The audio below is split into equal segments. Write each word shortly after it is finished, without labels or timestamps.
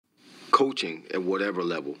coaching at whatever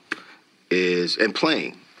level and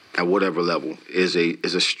playing at whatever level is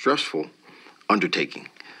a stressful undertaking.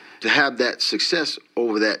 To have that success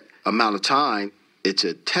over that amount of time, it's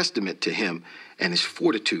a testament to him and his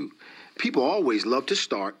fortitude. People always love to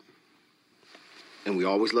start, and we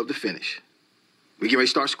always love to finish. We get ready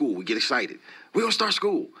to start school. We get excited. We're going to start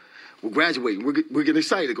school. We're graduating. We're getting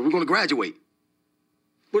excited because we're going to graduate.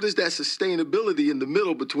 What is that sustainability in the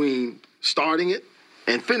middle between starting it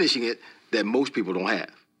and finishing it that most people don't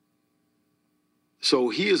have? So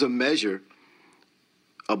he is a measure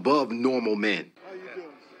above normal men. How you doing?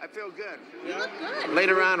 I feel good. You look good.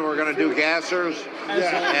 Later on, we're going to do gassers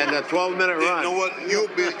and a 12-minute run. You know what? You'll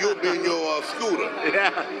be in your scooter.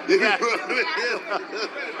 Yeah.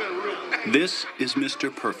 This is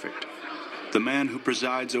Mr. Perfect, the man who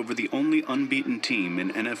presides over the only unbeaten team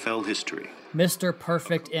in NFL history. Mr.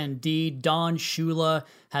 Perfect indeed. Don Shula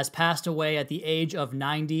has passed away at the age of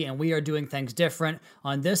 90, and we are doing things different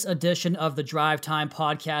on this edition of the Drive Time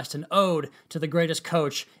Podcast, an ode to the greatest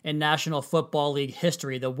coach in National Football League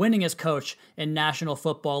history, the winningest coach in National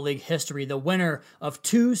Football League history, the winner of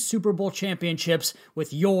 2 Super Bowl championships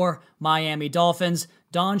with your Miami Dolphins.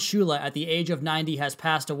 Don Shula, at the age of 90, has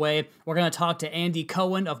passed away. We're going to talk to Andy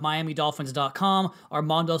Cohen of MiamiDolphins.com,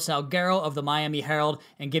 Armando Salguero of the Miami Herald,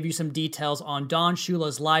 and give you some details on Don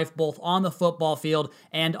Shula's life, both on the football field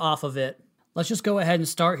and off of it. Let's just go ahead and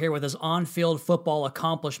start here with his on-field football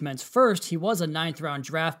accomplishments. First, he was a 9th-round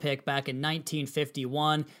draft pick back in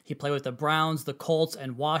 1951. He played with the Browns, the Colts,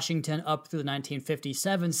 and Washington up through the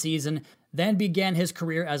 1957 season. Then began his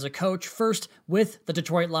career as a coach, first with the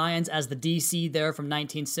Detroit Lions as the DC there from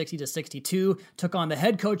 1960 to 62, took on the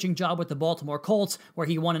head coaching job with the Baltimore Colts, where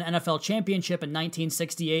he won an NFL championship in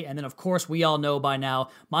 1968, and then, of course, we all know by now,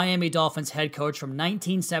 Miami Dolphins head coach from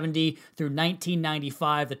 1970 through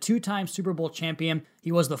 1995, the 2-time Super Bowl champion.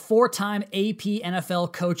 He was the 4-time AP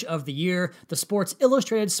NFL Coach of the Year, the Sports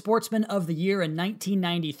Illustrated Sportsman of the Year in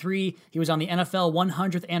 1993. He was on the NFL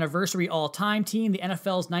 100th Anniversary All-Time Team, the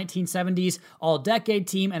NFL's 1970s All-Decade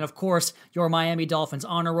Team, and of course, your Miami Dolphins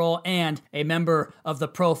Honor Roll, and a member of the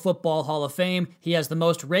Pro Football Hall of Fame. He has the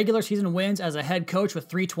most regular season wins as a head coach with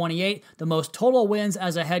 328, the most total wins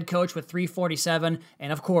as a head coach with 347,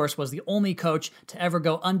 and of course, was the only coach to ever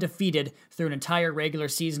go undefeated through an entire regular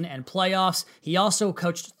season and playoffs. He also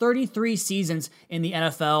coached 33 seasons in the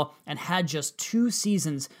NFL and had just 2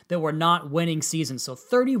 seasons that were not winning seasons. So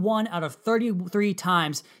 31 out of 33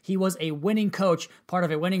 times he was a winning coach, part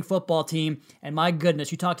of a winning football team. And my goodness,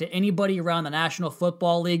 you talk to anybody around the National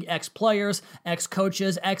Football League, ex-players,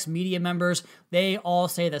 ex-coaches, ex-media members, they all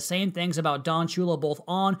say the same things about Don Shula, both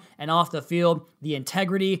on and off the field. The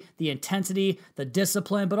integrity, the intensity, the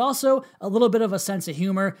discipline, but also a little bit of a sense of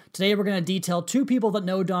humor. Today we're going to detail 2 people that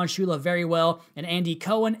know Don Shula very well, and Andy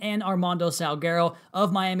Cohen and Armando Salguero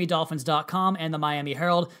of MiamiDolphins.com and the Miami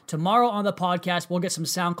Herald. Tomorrow on the podcast, we'll get some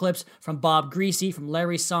sound clips from Bob Greasy, from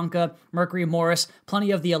Larry Sonka, Mercury Morris,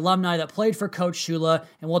 plenty of the alumni that played for Coach Shula,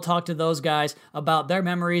 and we'll talk to those guys about their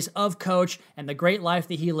memories of Coach and the great life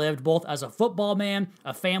that he lived, both as a football man,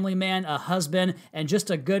 a family man, a husband, and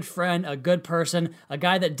just a good friend, a good person, a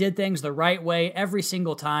guy that did things the right way every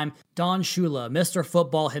single time. Don Shula, Mr.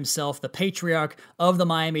 Football himself, the patriarch of the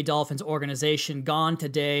Miami Dolphins organization, gone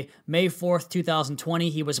today, May 4th, 2020.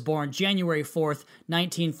 He was born January 4th,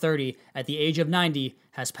 1930. At the age of 90,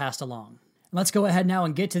 has passed along. Let's go ahead now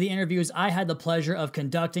and get to the interviews I had the pleasure of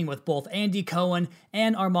conducting with both Andy Cohen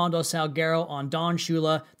and Armando Salguero on Don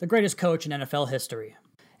Shula, the greatest coach in NFL history.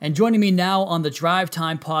 And joining me now on the Drive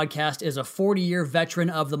Time Podcast is a 40-year veteran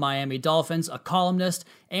of the Miami Dolphins, a columnist,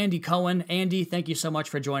 Andy Cohen. Andy, thank you so much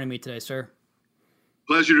for joining me today, sir.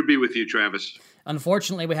 Pleasure to be with you, Travis.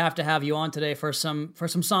 Unfortunately, we have to have you on today for some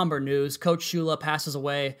somber news. Coach Shula passes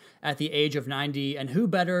away at the age of 90, and who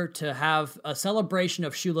better to have a celebration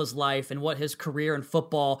of Shula's life and what his career in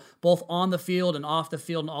football, both on the field and off the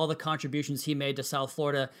field, and all the contributions he made to South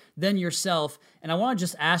Florida, than yourself. And I want to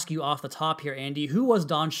just ask you off the top here, Andy, who was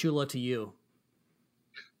Don Shula to you?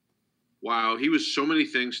 Wow, he was so many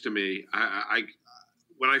things to me.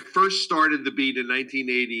 When I first started the beat in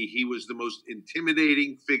 1980, he was the most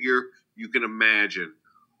intimidating figure you can imagine.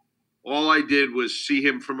 All I did was see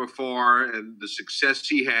him from afar and the success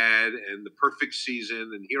he had and the perfect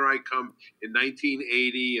season. And here I come in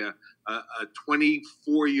 1980, a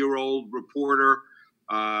 24-year-old reporter.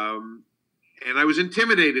 And I was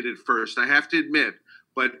intimidated at first, I have to admit.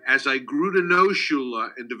 But as I grew to know Shula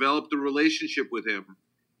and developed a relationship with him,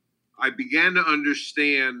 I began to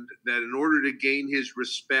understand that in order to gain his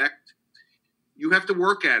respect, you have to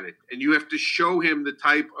work at it and you have to show him the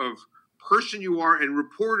type of person you are and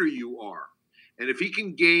reporter you are. And if he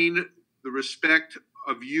can gain the respect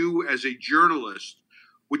of you as a journalist,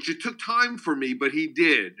 which it took time for me, but he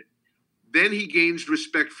did. Then he gains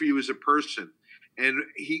respect for you as a person. And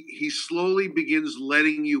he slowly begins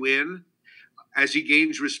letting you in as he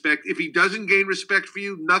gains respect. If he doesn't gain respect for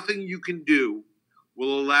you, nothing you can do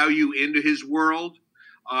will allow you into his world.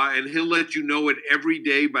 And he'll let you know it every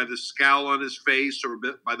day by the scowl on his face or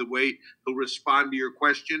by the way he'll respond to your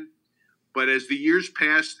question. But as the years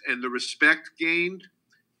passed and the respect gained,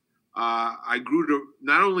 I grew to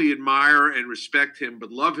not only admire and respect him,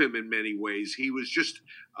 but love him in many ways. He was just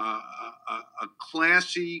a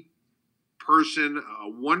classy person, a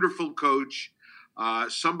wonderful coach,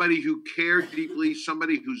 somebody who cared deeply,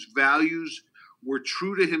 somebody whose values were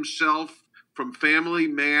true to himself from family,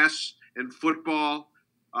 mass, and football.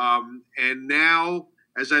 And now,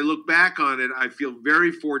 as I look back on it, I feel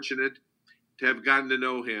very fortunate to have gotten to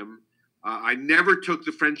know him. I never took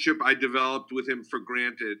the friendship I developed with him for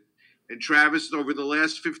granted. And Travis, over the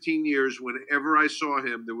last 15 years, whenever I saw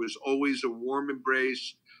him, there was always a warm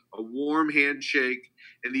embrace, a warm handshake,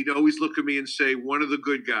 and he'd always look at me and say, "One of the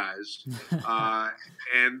good guys."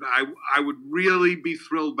 And I would really be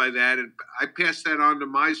thrilled by that. And I passed that on to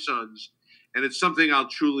my sons. And it's something I'll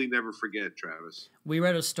truly never forget, Travis. We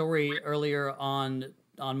read a story earlier on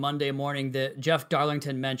Monday morning that Jeff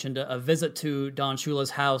Darlington mentioned a visit to Don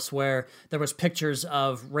Shula's house where there was pictures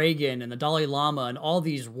of Reagan and the Dalai Lama and all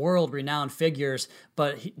these world-renowned figures.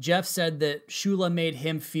 But Jeff said that Shula made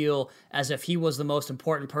him feel as if he was the most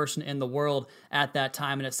important person in the world at that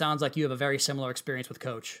time. And it sounds like you have a very similar experience with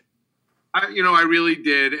Coach. I really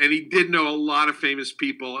did, and he did know a lot of famous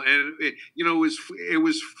people, and it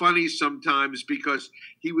was funny sometimes because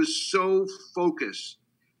he was so focused,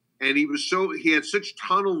 and he had such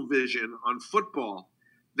tunnel vision on football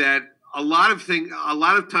that a lot of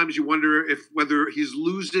times you wonder whether he's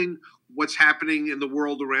losing what's happening in the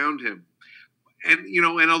world around him,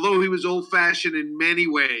 and although he was old-fashioned in many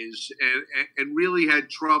ways and really had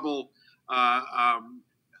trouble.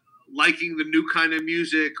 Liking the new kind of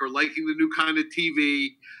music or liking the new kind of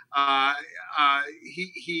TV,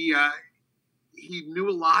 he knew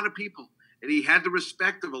a lot of people, and he had the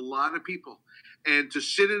respect of a lot of people. And to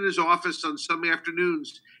sit in his office on some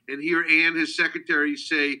afternoons and hear Ann, his secretary,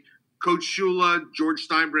 say, "Coach Shula, George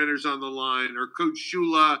Steinbrenner's on the line," or "Coach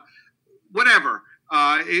Shula," whatever.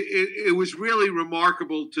 It was really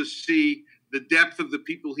remarkable to see the depth of the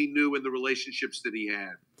people he knew and the relationships that he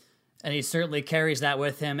had. And he certainly carries that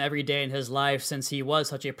with him every day in his life since he was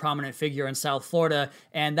such a prominent figure in South Florida.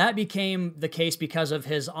 And that became the case because of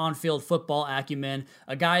his on-field football acumen.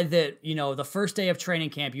 A guy that, the first day of training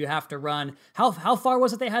camp, you have to run. How far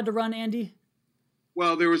was it they had to run, Andy?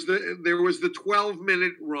 Well, there was the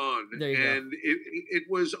 12-minute run, and it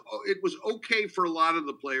was okay for a lot of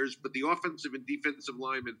the players, but the offensive and defensive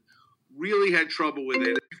linemen really had trouble with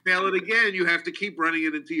it. If you fail it again, you have to keep running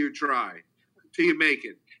it until you you make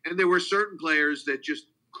it. And there were certain players that just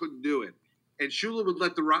couldn't do it. And Shula would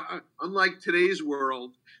unlike today's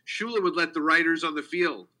world, Shula would let the writers on the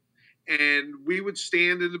field. And we would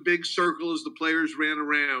stand in the big circle as the players ran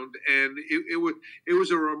around. And it was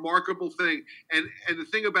a remarkable thing. And the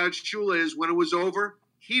thing about Shula is when it was over,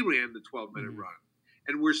 he ran the 12-minute run.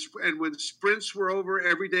 And when sprints were over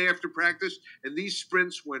every day after practice, and these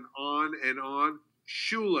sprints went on and on,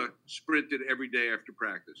 Shula sprinted every day after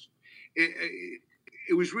practice.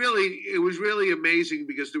 It was really amazing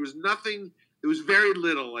because there was very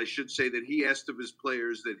little, I should say, that he asked of his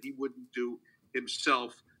players that he wouldn't do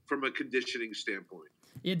himself from a conditioning standpoint.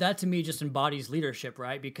 Yeah, that to me just embodies leadership,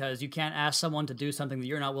 right? Because you can't ask someone to do something that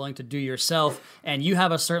you're not willing to do yourself, and you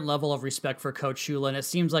have a certain level of respect for Coach Shula, and it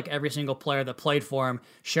seems like every single player that played for him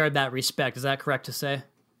shared that respect. Is that correct to say?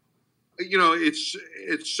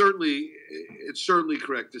 It's certainly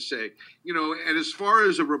correct to say. And as far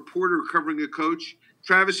as a reporter covering a coach,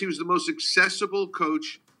 Travis, he was the most accessible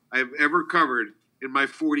coach I have ever covered in my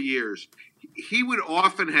 40 years. He would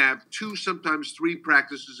often have 2, sometimes 3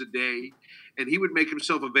 practices a day, and he would make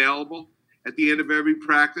himself available at the end of every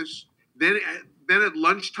practice. Then at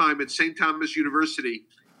lunchtime at St. Thomas University,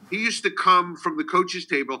 he used to come from the coaches'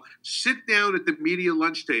 table, sit down at the media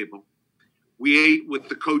lunch table. We ate with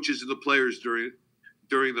the coaches and the players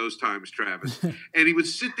during those times, Travis. And he would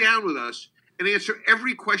sit down with us and answer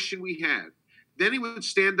every question we had. Then he would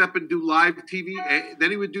stand up and do live TV. Then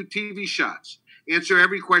he would do TV shots, answer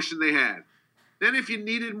every question they had. Then if you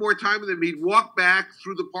needed more time with him, he'd walk back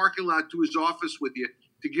through the parking lot to his office with you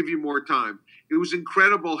to give you more time. It was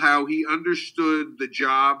incredible how he understood the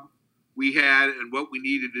job we had and what we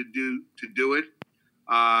needed to do it.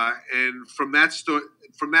 And from that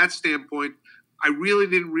standpoint, I really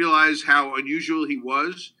didn't realize how unusual he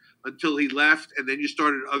was. until he left. And then you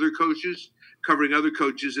started other coaches covering other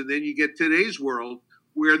coaches. And then you get today's world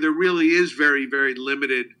where there really is very, very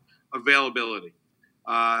limited availability.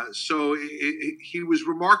 So he was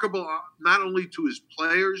remarkable, not only to his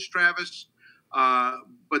players, Travis,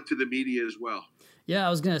 but to the media as well. Yeah,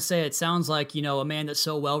 I was going to say, it sounds like, a man that's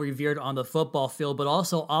so well revered on the football field, but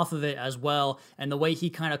also off of it as well. And the way he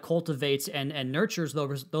kind of cultivates and nurtures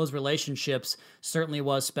those relationships certainly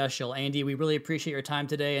was special. Andy, we really appreciate your time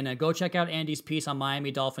today. And go check out Andy's piece on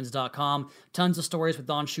MiamiDolphins.com. Tons of stories with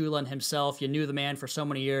Don Shula and himself. You knew the man for so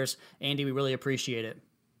many years. Andy, we really appreciate it.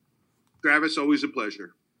 Travis, always a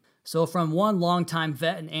pleasure. So from one longtime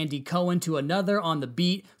vet and Andy Cohen to another on the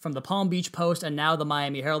beat from the Palm Beach Post and now the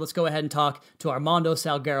Miami Herald, let's go ahead and talk to Armando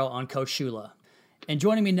Salguero on Coach Shula. And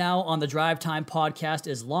joining me now on the Drive Time podcast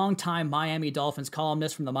is longtime Miami Dolphins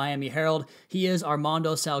columnist from the Miami Herald. He is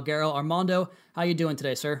Armando Salguero. Armando, how you doing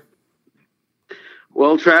today, sir?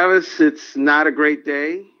 Well, Travis, it's not a great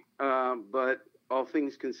day, but all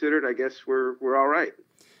things considered, I guess we're all right.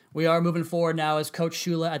 We are moving forward now as Coach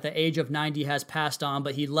Shula at the age of 90 has passed on,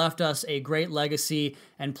 but he left us a great legacy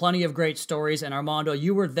and plenty of great stories. And Armando,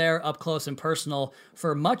 you were there up close and personal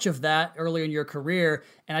for much of that earlier in your career.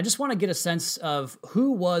 And I just want to get a sense of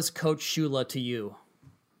who was Coach Shula to you?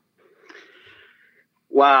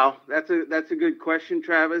 Wow, that's a good question,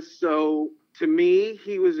 Travis. So to me,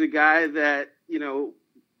 he was a guy that,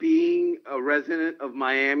 being a resident of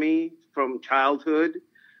Miami from childhood,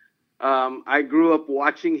 I grew up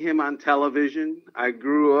watching him on television. I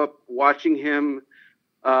grew up watching him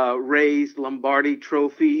raise Lombardi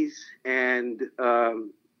trophies and,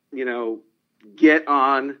 get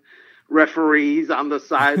on referees on the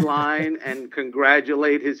sideline and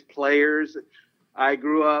congratulate his players. I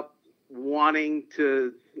grew up wanting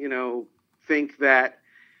to, think that,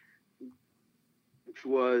 which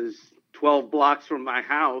was 12 blocks from my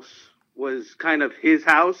house, was kind of his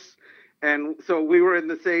house. And so we were in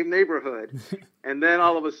the same neighborhood. And then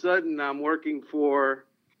all of a sudden I'm working for,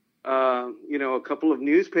 a couple of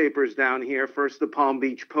newspapers down here, first the Palm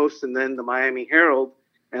Beach Post and then the Miami Herald.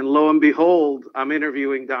 And lo and behold, I'm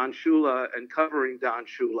interviewing Don Shula and covering Don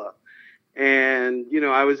Shula. And,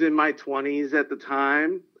 I was in my 20s at the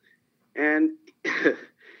time. And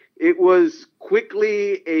it was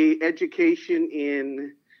quickly a education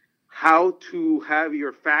in how to have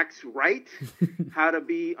your facts right, how to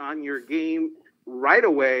be on your game right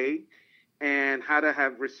away, and how to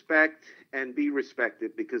have respect and be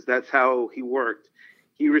respected, because that's how he worked.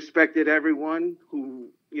 He respected everyone who,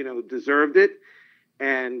 deserved it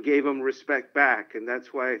and gave them respect back. And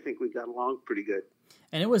that's why I think we got along pretty good.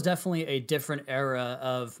 And it was definitely a different era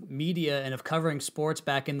of media and of covering sports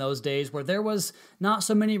back in those days where there was not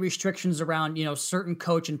so many restrictions around, certain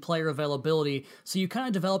coach and player availability. So you kind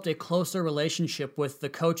of developed a closer relationship with the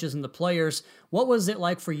coaches and the players. What was it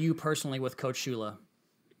like for you personally with Coach Shula?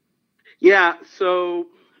 Yeah, so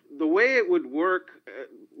the way it would work,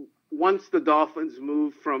 once the Dolphins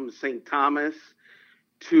moved from St. Thomas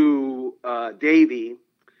to Davie,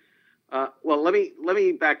 let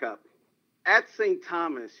me back up. At St.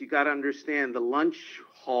 Thomas, you got to understand the lunch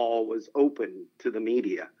hall was open to the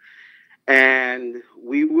media. And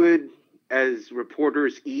we would, as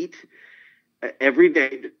reporters, eat every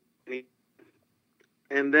day.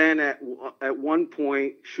 And then at one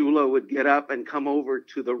point, Shula would get up and come over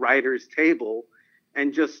to the writers' table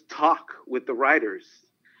and just talk with the writers.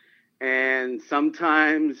 And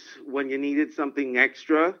sometimes when you needed something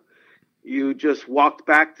extra, you just walked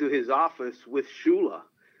back to his office with Shula.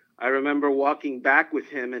 I remember walking back with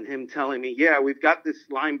him and him telling me, yeah, we've got this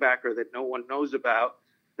linebacker that no one knows about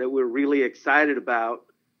that we're really excited about.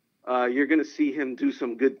 You're going to see him do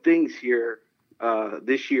some good things here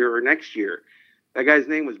this year or next year. That guy's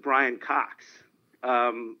name was Brian Cox.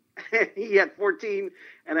 He had 14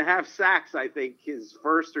 and a half sacks, I think, his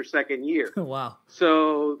first or second year. Wow.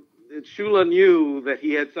 So Shula knew that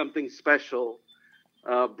he had something special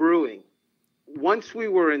brewing. Once we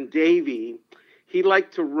were in Davie, he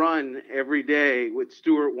liked to run every day with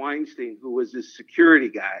Stuart Weinstein, who was his security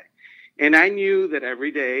guy. And I knew that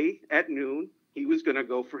every day at noon, he was going to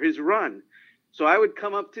go for his run. So I would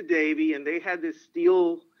come up to Davie, and they had this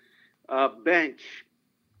steel bench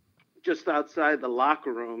just outside the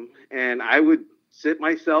locker room. And I would sit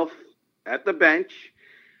myself at the bench.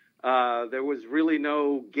 There was really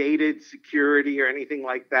no gated security or anything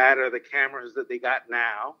like that, or the cameras that they got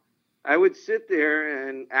now. I would sit there,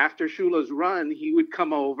 and after Shula's run, he would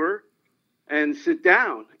come over and sit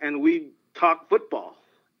down, and we'd talk football.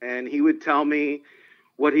 And he would tell me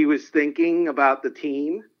what he was thinking about the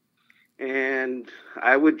team, and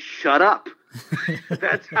I would shut up.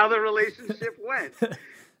 That's how the relationship went.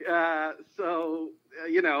 Don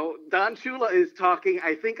Shula is talking.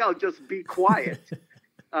 I think I'll just be quiet.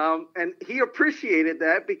 And he appreciated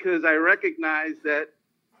that because I recognized that,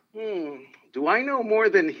 do I know more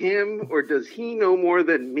than him or does he know more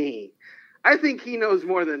than me? I think he knows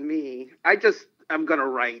more than me. I'm going to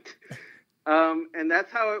write. And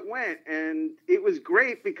that's how it went. And it was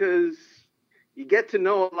great because you get to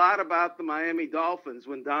know a lot about the Miami Dolphins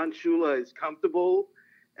when Don Shula is comfortable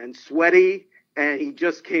and sweaty, and he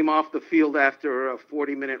just came off the field after a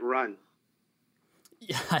 40-minute run.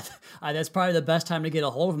 Yeah, that's probably the best time to get a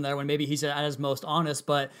hold of him there, when maybe he's at his most honest.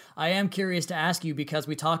 But I am curious to ask you, because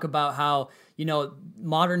we talk about how,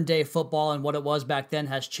 modern day football and what it was back then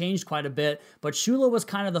has changed quite a bit. But Shula was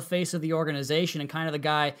kind of the face of the organization and kind of the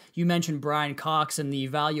guy. You mentioned Brian Cox and the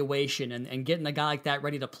evaluation and getting a guy like that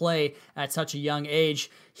ready to play at such a young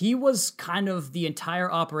age. He was kind of the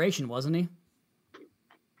entire operation, wasn't he?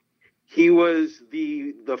 He was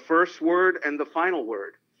the first word and the final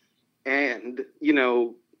word. And,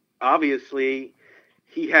 obviously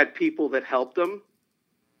he had people that helped him.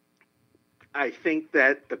 I think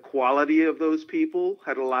that the quality of those people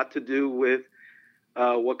had a lot to do with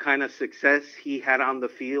what kind of success he had on the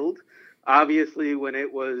field. Obviously, when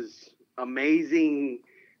it was amazing,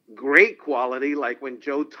 great quality, like when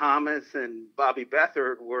Joe Thomas and Bobby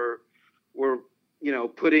Beathard were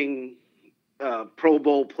putting Pro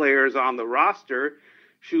Bowl players on the roster,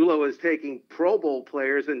 Shula was taking Pro Bowl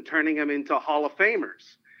players and turning them into Hall of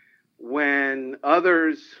Famers. When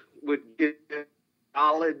others would get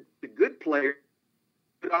solid, good players,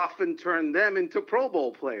 would often turn them into Pro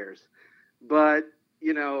Bowl players. But,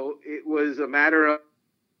 it was a matter of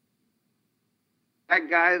that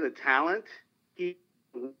guy, the talent, he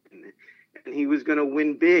was going to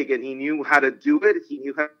win big, and he knew how to do it. He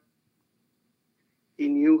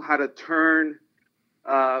knew how to turn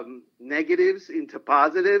negatives into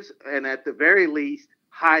positives, and at the very least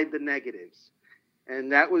hide the negatives.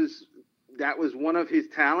 And that was one of his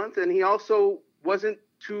talents. And he also wasn't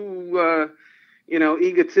too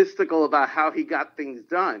egotistical about how he got things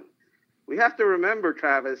done. We have to remember,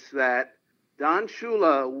 Travis, that Don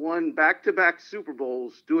Shula won back-to-back Super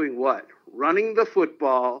Bowls doing what? Running the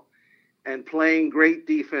football and playing great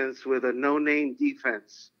defense with a no-name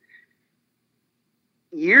defense.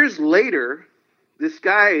 Years later, this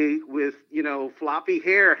guy with, floppy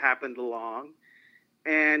hair happened along,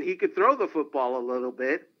 and he could throw the football a little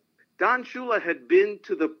bit. Don Shula had been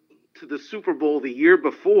to the Super Bowl the year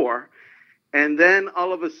before, and then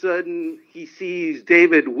all of a sudden he sees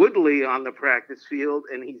David Woodley on the practice field,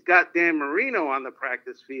 and he's got Dan Marino on the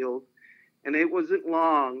practice field, and it wasn't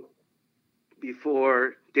long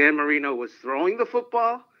before Dan Marino was throwing the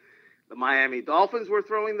football, the Miami Dolphins were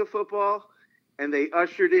throwing the football, and they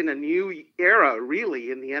ushered in a new era,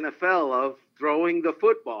 really, in the NFL of throwing the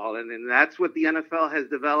football. And that's what the NFL has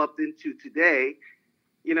developed into today.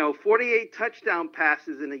 48 touchdown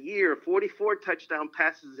passes in a year, 44 touchdown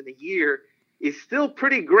passes in a year is still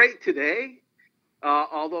pretty great today,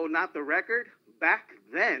 although not the record. Back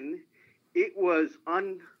then, it was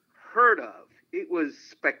unheard of. It was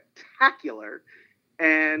spectacular.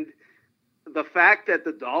 And the fact that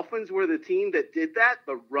the Dolphins were the team that did that,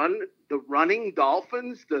 the running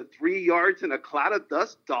Dolphins, the 3 yards in a cloud of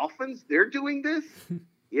dust Dolphins, they're doing this?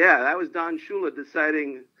 Yeah, that was Don Shula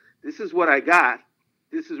deciding, this is what I got.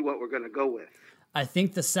 This is what we're going to go with. I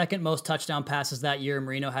think the second most touchdown passes that year,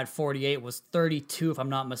 Marino had 48, was 32, if I'm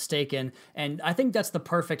not mistaken. And I think that's the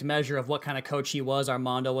perfect measure of what kind of coach he was,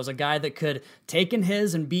 Armando, was a guy that could take in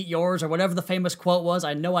his and beat yours, or whatever the famous quote was.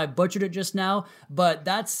 I know I butchered it just now, but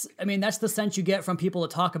that's the sense you get from people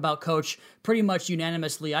that talk about Coach pretty much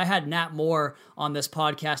unanimously. I had Nat Moore on this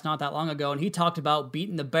podcast not that long ago, and he talked about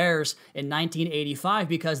beating the Bears in 1985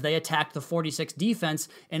 because they attacked the 46 defense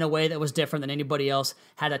in a way that was different than anybody else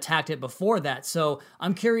had attacked it before that. So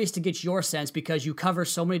I'm curious to get your sense, because you cover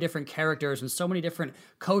so many different characters and so many different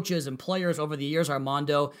coaches and players over the years,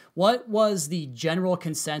 Armando. What was the general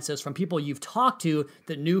consensus from people you've talked to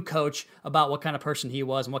that knew Coach about what kind of person he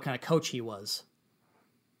was and what kind of coach he was?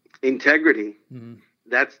 Integrity. Mm-hmm.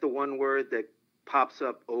 That's the one word that pops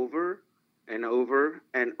up over and over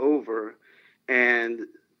and over. And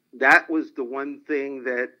that was the one thing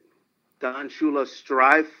that Don Shula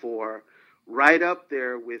strived for, right up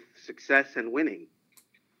there with success and winning.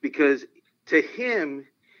 Because to him,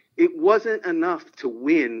 it wasn't enough to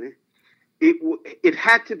win. It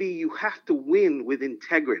had to be, you have to win with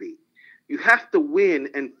integrity. You have to win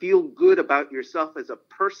and feel good about yourself as a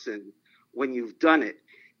person when you've done it.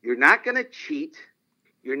 You're not going to cheat.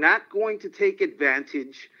 You're not going to take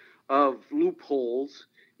advantage of loopholes.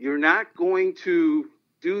 You're not going to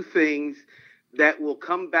do things that will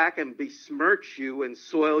come back and besmirch you and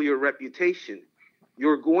soil your reputation.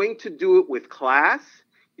 You're going to do it with class.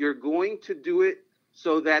 You're going to do it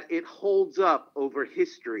so that it holds up over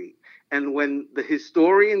history. And when the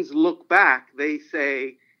historians look back, they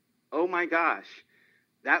say, oh my gosh,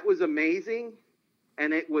 that was amazing.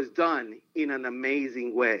 And it was done in an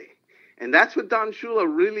amazing way. And that's what Don Shula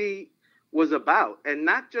really was about. And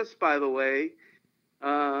not just, by the way,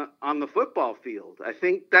 on the football field. I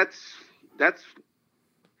think that's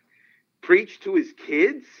preached to his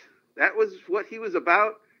kids. That was what he was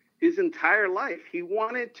about his entire life. He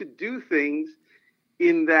wanted to do things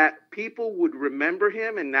in that people would remember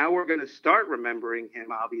him. And now we're going to start remembering him,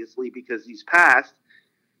 obviously, because he's passed.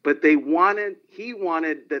 But he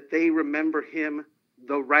wanted that they remember him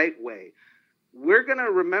the right way. We're going to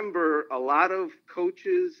remember a lot of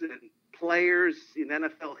coaches and players in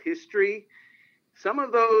NFL history. Some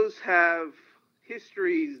of those have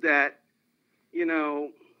histories that,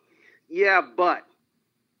 but.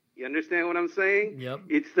 You understand what I'm saying? Yep.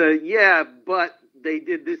 It's but they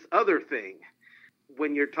did this other thing.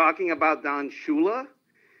 When you're talking about Don Shula,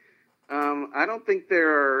 I don't think there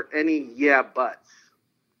are any buts.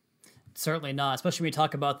 Certainly not, especially when we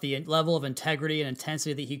talk about the level of integrity and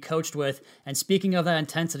intensity that he coached with. And speaking of that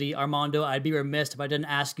intensity, Armando, I'd be remiss if I didn't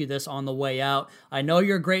ask you this on the way out. I know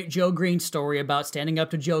your great Joe Green story about standing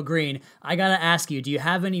up to Joe Green. I got to ask you, do you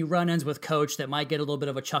have any run-ins with Coach that might get a little bit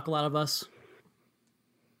of a chuckle out of us?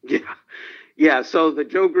 Yeah. So the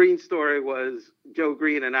Joe Green story was Joe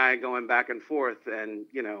Green and I going back and forth and,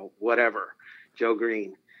 whatever, Joe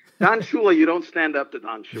Green. Don Shula, you don't stand up to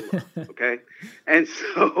Don Shula, okay? And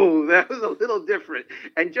so that was a little different.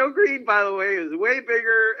 And Joe Green, by the way, is way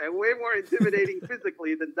bigger and way more intimidating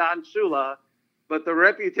physically than Don Shula, but the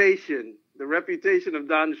reputation of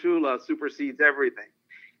Don Shula supersedes everything.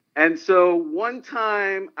 And so one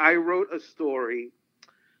time I wrote a story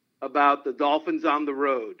about the Dolphins on the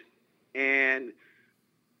road, and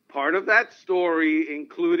part of that story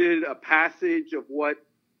included a passage of what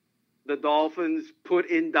the Dolphins put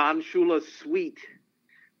in Don Shula's suite,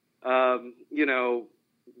 for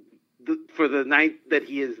the night that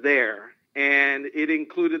he is there. And it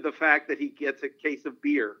included the fact that he gets a case of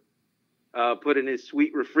beer put in his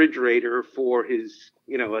suite refrigerator for his,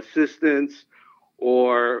 assistants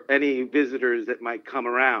or any visitors that might come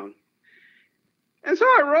around. And so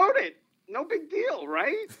I wrote it. No big deal,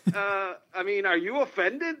 right? Are you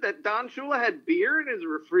offended that Don Shula had beer in his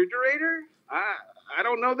refrigerator? I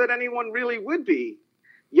don't know that anyone really would be.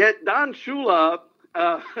 Yet Don Shula,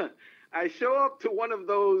 I show up to one of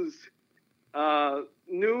those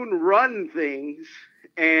noon run things,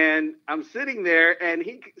 and I'm sitting there, and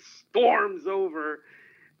he storms over,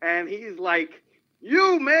 and he's like,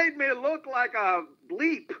 "You made me look like a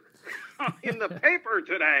bleep in the paper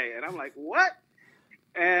today." And I'm like, "What?"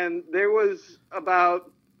 And there was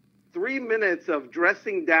about 3 minutes of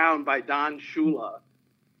dressing down by Don Shula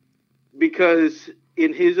because,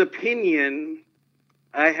 in his opinion,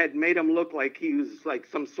 I had made him look like he was like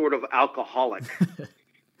some sort of alcoholic,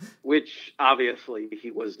 which obviously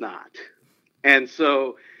he was not. And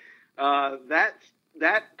so that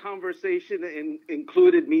conversation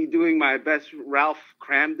included me doing my best Ralph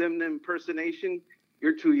Kramden impersonation.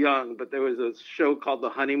 You're too young, but there was a show called The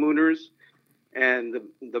Honeymooners. And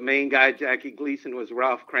the main guy, Jackie Gleason, was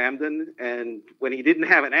Ralph Kramden. And when he didn't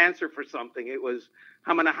have an answer for something, it was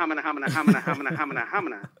hamana, hamana, hamana, hamana, hamana, hamana,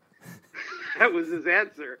 hamana. That was his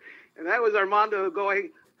answer. And that was Armando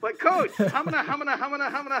going, "But coach, hamana, hamana, hamana,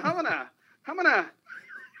 hamana, hamana,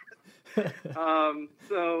 hamana."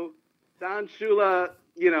 So Don Shula,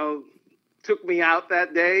 took me out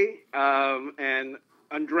that day and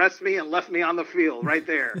undressed me and left me on the field right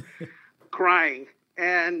there, crying.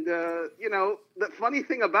 And, the funny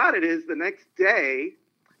thing about it is the next day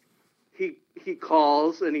he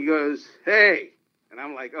calls and he goes, "Hey," and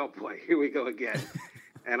I'm like, "Oh boy, here we go again."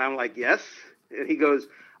 And I'm like, "Yes." And he goes,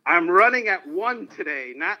 "I'm running at 1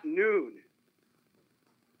 today, not noon."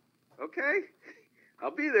 "Okay, I'll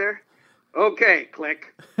be there." "Okay,"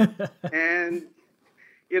 click. And,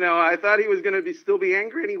 I thought he was going to still be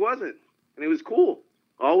angry, and he wasn't. And it was cool.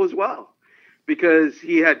 All was well. Because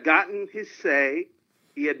he had gotten his say,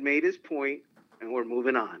 he had made his point, and we're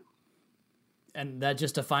moving on. And that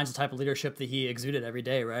just defines the type of leadership that he exuded every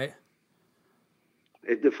day, right?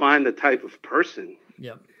 It defined the type of person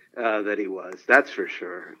Yep. That he was. That's for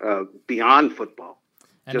sure. Beyond football.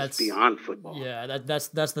 And just beyond football. Yeah, that's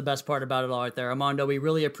the best part about it all right there. Armando, we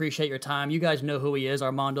really appreciate your time. You guys know who he is,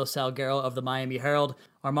 Armando Salguero of the Miami Herald.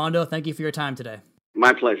 Armando, thank you for your time today.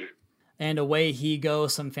 My pleasure. and away he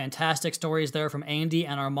goes. Some fantastic stories there from Andy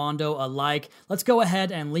and Armando alike. Let's go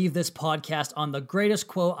ahead and leave this podcast on the greatest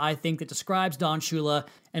quote I think that describes Don Shula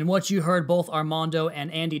and what you heard both Armando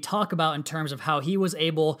and Andy talk about in terms of how he was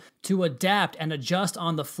able to adapt and adjust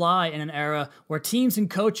on the fly in an era where teams and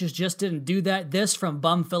coaches just didn't do that. This from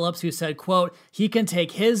Bum Phillips, who said, quote, "He can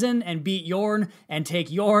take his'n and beat yourn and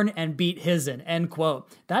take yourn and beat his'n," end quote.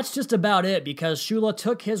 That's just about it, because Shula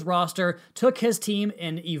took his roster, took his team,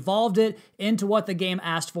 and evolved it into what the game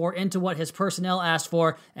asked for, into what his personnel asked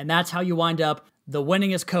for, and that's how you wind up the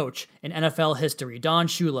winningest coach in NFL history. Don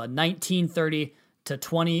Shula, 1930 to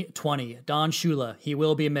 2020. Don Shula, he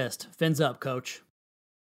will be missed. Fins up, coach.